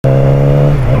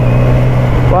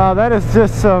Now that is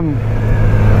just some...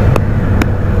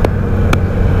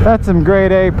 That's some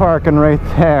grade A parking right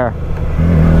there.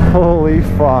 Holy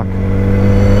fuck.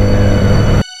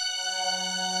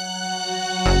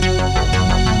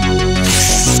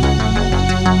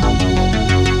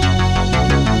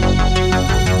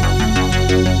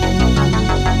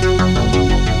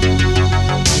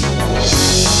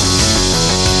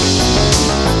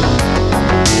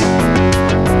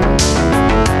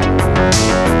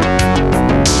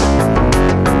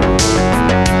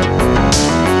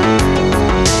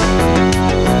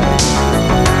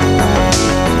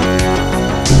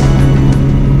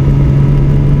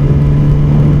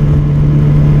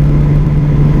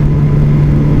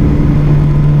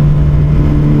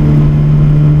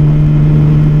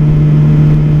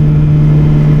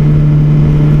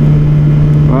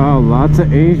 Lots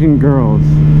of Asian girls.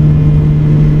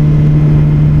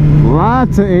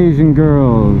 Lots of Asian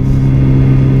girls.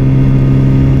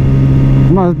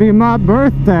 Must be my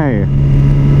birthday.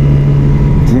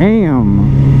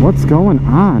 Damn. What's going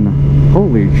on?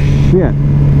 Holy shit.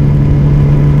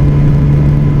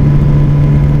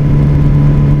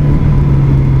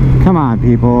 Come on,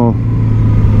 people.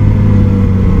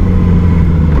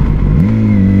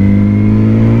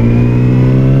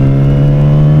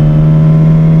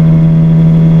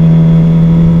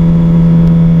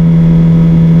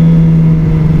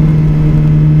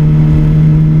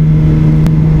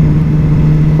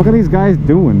 What are these guys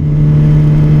doing?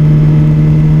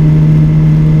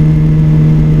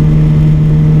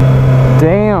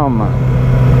 Damn.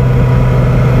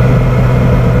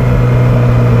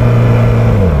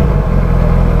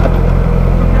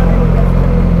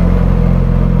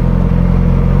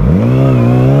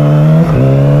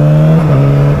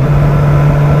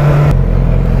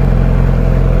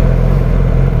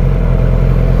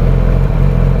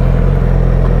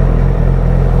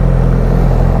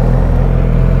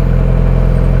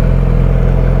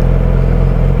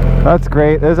 That's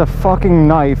great. There's a fucking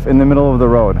knife in the middle of the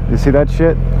road. You see that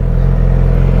shit?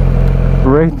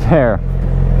 Right there.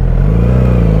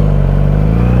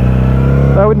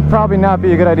 That would probably not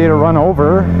be a good idea to run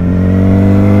over.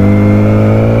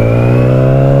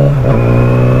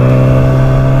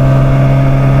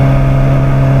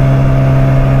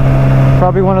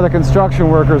 Probably one of the construction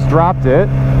workers dropped it.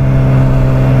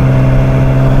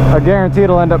 I guarantee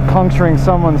it'll end up puncturing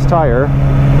someone's tire.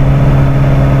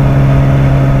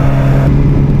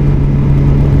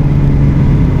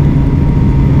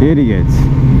 Idiots.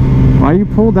 Why you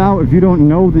pulled out if you don't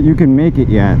know that you can make it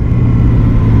yet?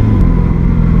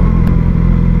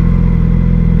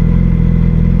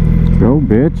 Go,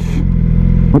 bitch.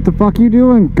 What the fuck you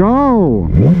doing? Go!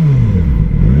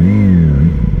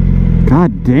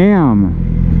 God damn.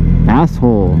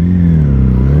 Asshole.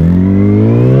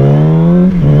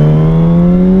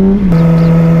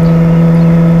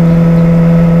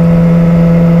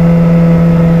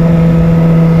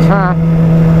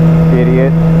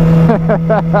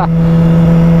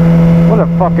 What a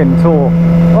fucking tool.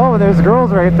 Oh, there's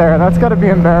girls right there. That's gotta be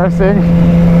embarrassing.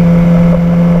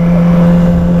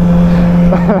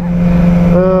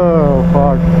 Oh,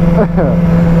 fuck.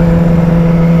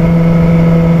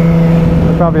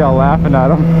 They're probably all laughing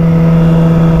at him.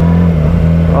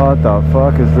 Oh, what the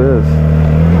fuck is this?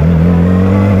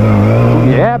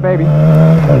 Yeah, baby.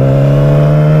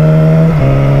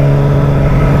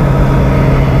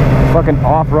 Fucking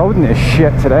off-roading this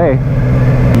shit today.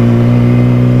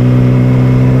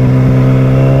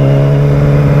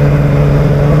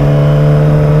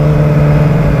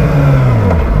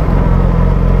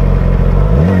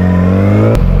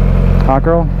 Hot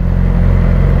girl?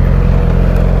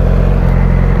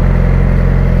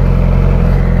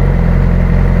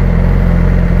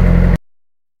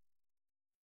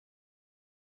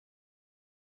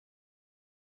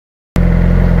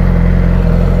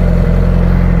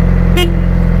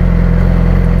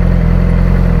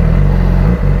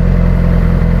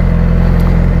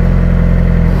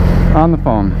 On the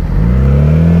phone.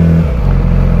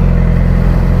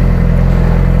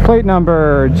 Plate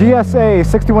number GSA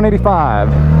 6185.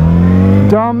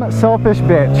 Dumb, selfish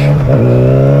bitch.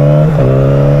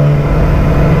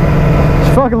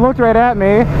 She fucking looked right at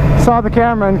me, saw the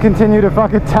camera, and continued to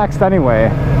fucking text anyway.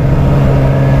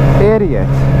 Idiot.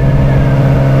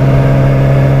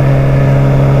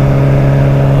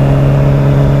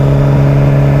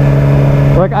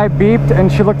 Like, I beeped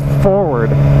and she looked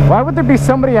forward. Why would there be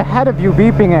somebody ahead of you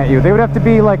beeping at you? They would have to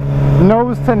be like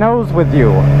nose to nose with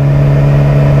you.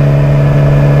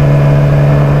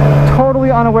 Totally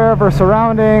unaware of her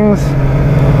surroundings.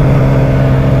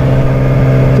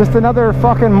 Just another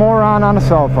fucking moron on a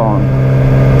cell phone.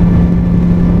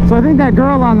 So I think that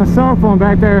girl on the cell phone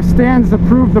back there stands to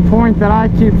prove the point that I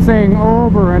keep saying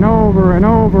over and over and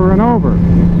over and over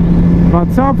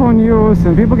about cell phone use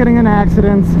and people getting in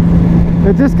accidents.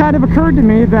 It just kind of occurred to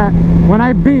me that when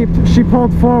I beeped, she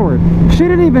pulled forward. She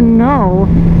didn't even know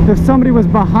if somebody was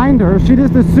behind her. She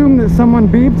just assumed that someone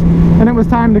beeped and it was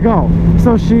time to go.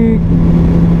 So she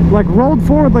like rolled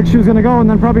forward like she was gonna go, and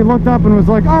then probably looked up and was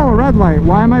like, oh, a red light,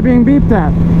 why am I being beeped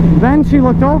at? Then she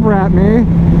looked over at me,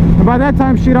 and by that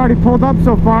time she'd already pulled up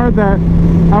so far that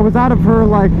I was out of her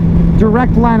like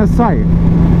direct line of sight.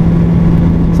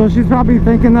 So she's probably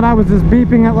thinking that I was just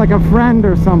beeping at like a friend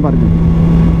or somebody.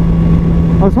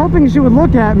 I was hoping she would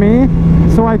look at me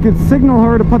so I could signal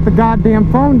her to put the goddamn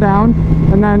phone down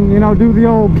and then, you know, do the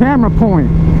old camera point.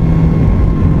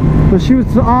 But she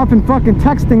was off in fucking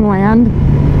texting land.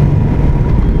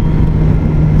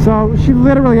 So she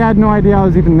literally had no idea I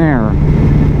was even there.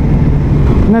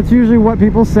 And that's usually what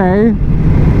people say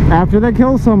after they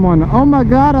kill someone. Oh my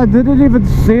god, I didn't even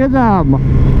see them.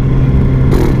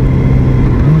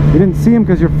 You didn't see him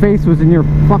because your face was in your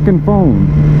fucking phone.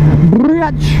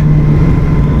 Bitch!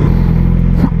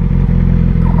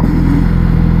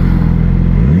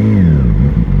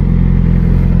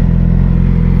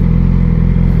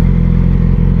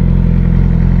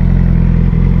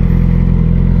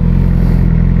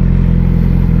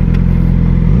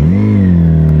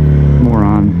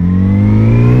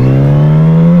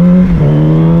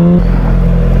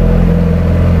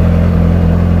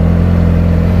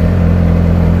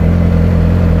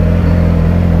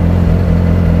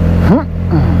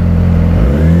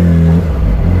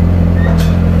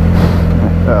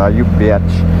 You bitch.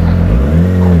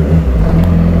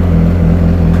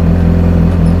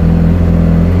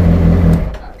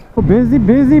 Oh, busy,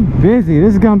 busy, busy.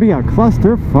 This is gonna be a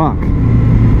clusterfuck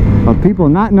of people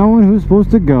not knowing who's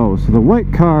supposed to go. So the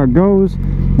white car goes,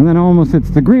 and then almost hits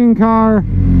the green car,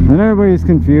 and everybody's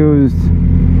confused.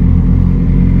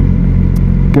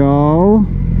 Go.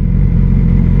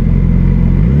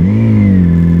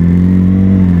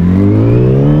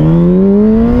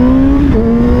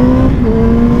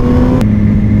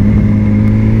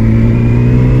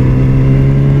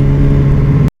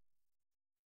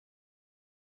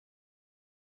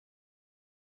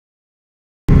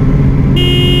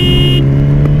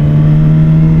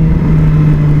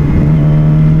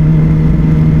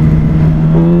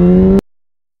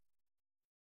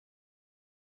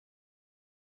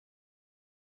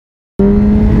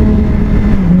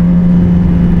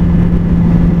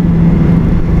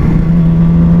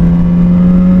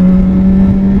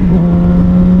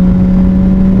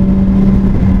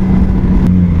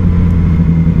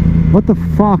 What the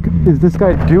fuck is this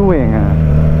guy doing?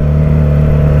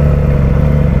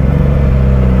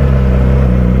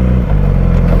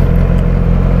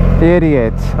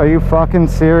 Idiot. Are you fucking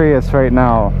serious right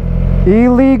now?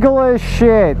 Illegal as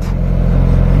shit.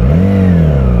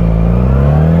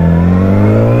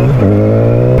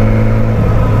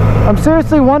 I'm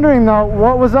seriously wondering though,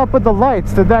 what was up with the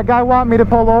lights? Did that guy want me to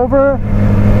pull over?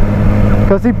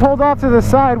 Because he pulled off to the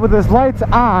side with his lights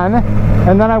on,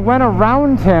 and then I went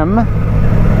around him,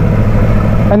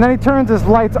 and then he turns his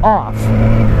lights off.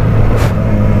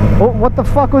 What the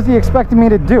fuck was he expecting me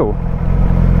to do?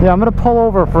 Yeah, I'm gonna pull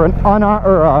over for an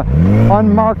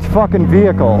unmarked fucking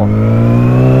vehicle.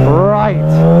 Right.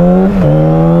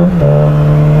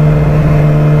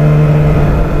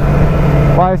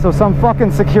 Why, so some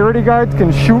fucking security guards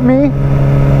can shoot me?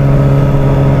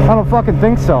 I don't fucking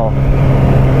think so.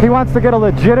 He wants to get a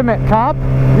legitimate cop?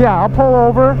 Yeah, I'll pull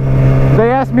over. They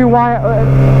asked me why,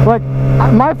 like,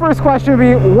 my first question would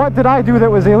be, what did I do that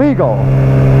was illegal?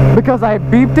 Because I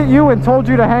beeped at you and told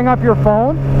you to hang up your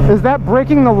phone? Is that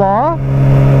breaking the law?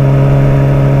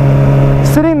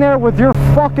 Sitting there with your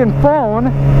fucking phone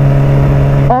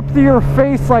up to your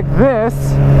face like this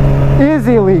is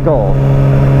illegal.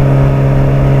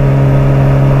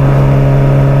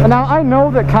 And now I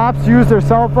know that cops use their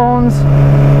cell phones,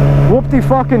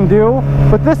 whoop-de-fucking-do,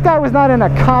 but this guy was not in a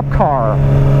cop car.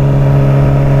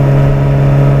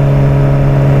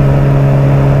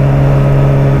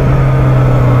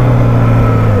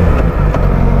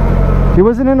 He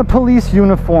wasn't in a police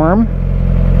uniform.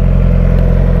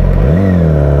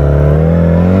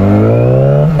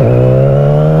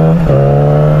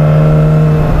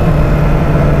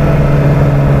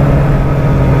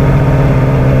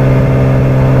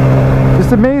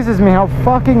 Just amazes me how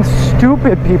fucking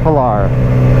stupid people are.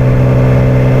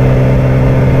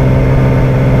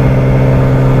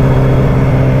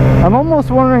 I'm almost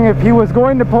wondering if he was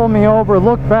going to pull me over,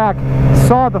 look back,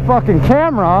 saw the fucking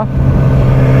camera,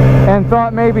 and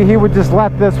thought maybe he would just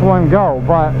let this one go,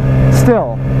 but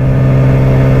still.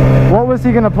 was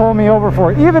he gonna pull me over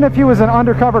for? Even if he was an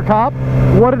undercover cop,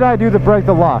 what did I do to break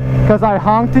the law? Because I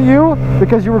honked at you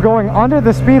because you were going under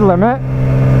the speed limit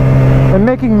and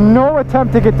making no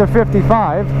attempt to get to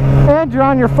 55, and you're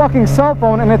on your fucking cell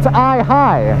phone and it's eye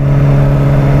high.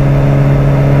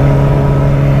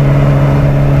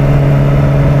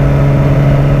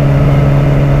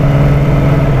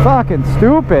 Fucking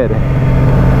stupid.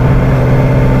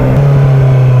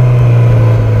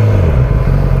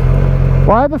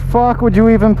 Why the fuck would you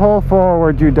even pull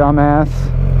forward, you dumbass?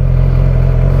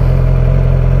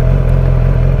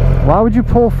 Why would you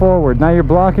pull forward? Now you're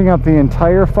blocking up the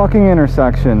entire fucking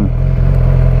intersection.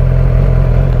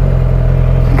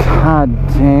 God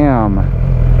damn.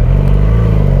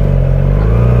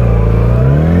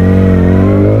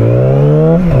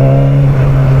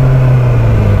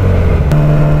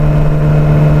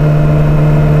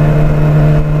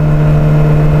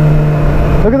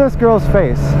 Look at this girl's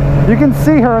face. You can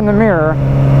see her in the mirror.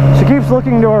 She keeps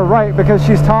looking to her right because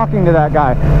she's talking to that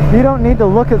guy. You don't need to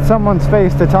look at someone's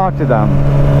face to talk to them.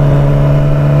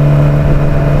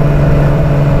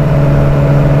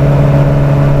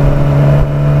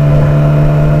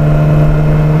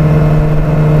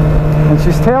 And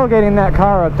she's tailgating that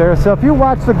car up there. So if you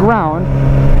watch the ground,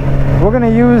 we're gonna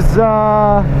use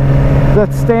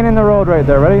that's staying in the road right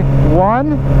there. Ready?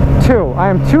 1, 2. I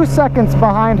am 2 seconds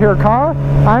behind her car.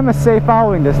 I'm a safe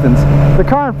following distance. The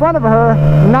car in front of her,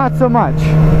 not so much.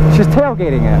 She's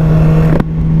tailgating it.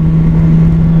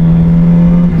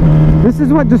 This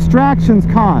is what distractions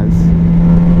cause.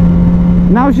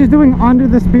 Now she's doing under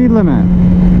the speed limit.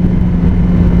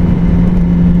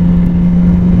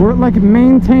 We're like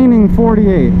maintaining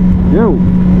 48. Yo,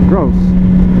 gross.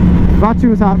 Thought she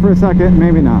was hot for a second,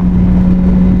 maybe not.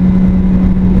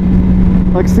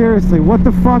 Like seriously, what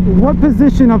the fuck? What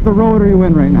position of the road are you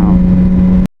in right now?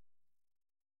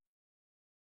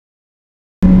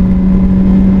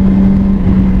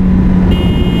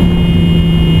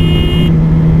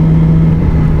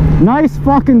 Nice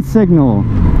fucking signal.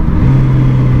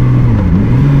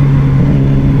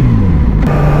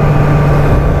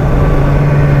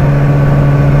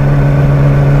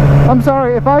 I'm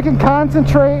sorry, if I can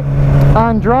concentrate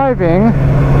on driving,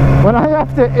 when I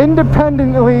have to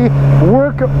independently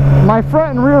work my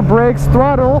front and rear brakes,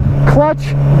 throttle,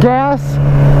 clutch, gas,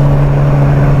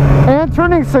 and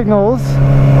turning signals,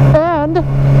 and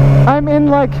I'm in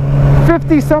like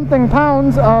 50-something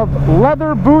pounds of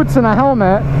leather boots and a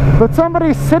helmet, but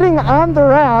somebody sitting on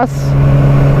their ass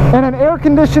in an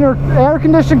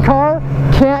air-conditioned car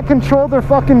can't control their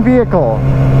fucking vehicle.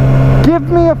 Give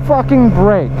me a fucking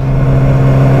break.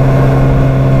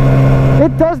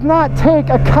 It does not take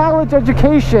a college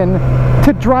education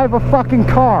to drive a fucking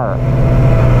car.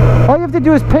 All you have to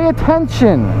do is pay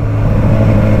attention.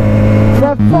 It's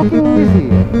that fucking easy.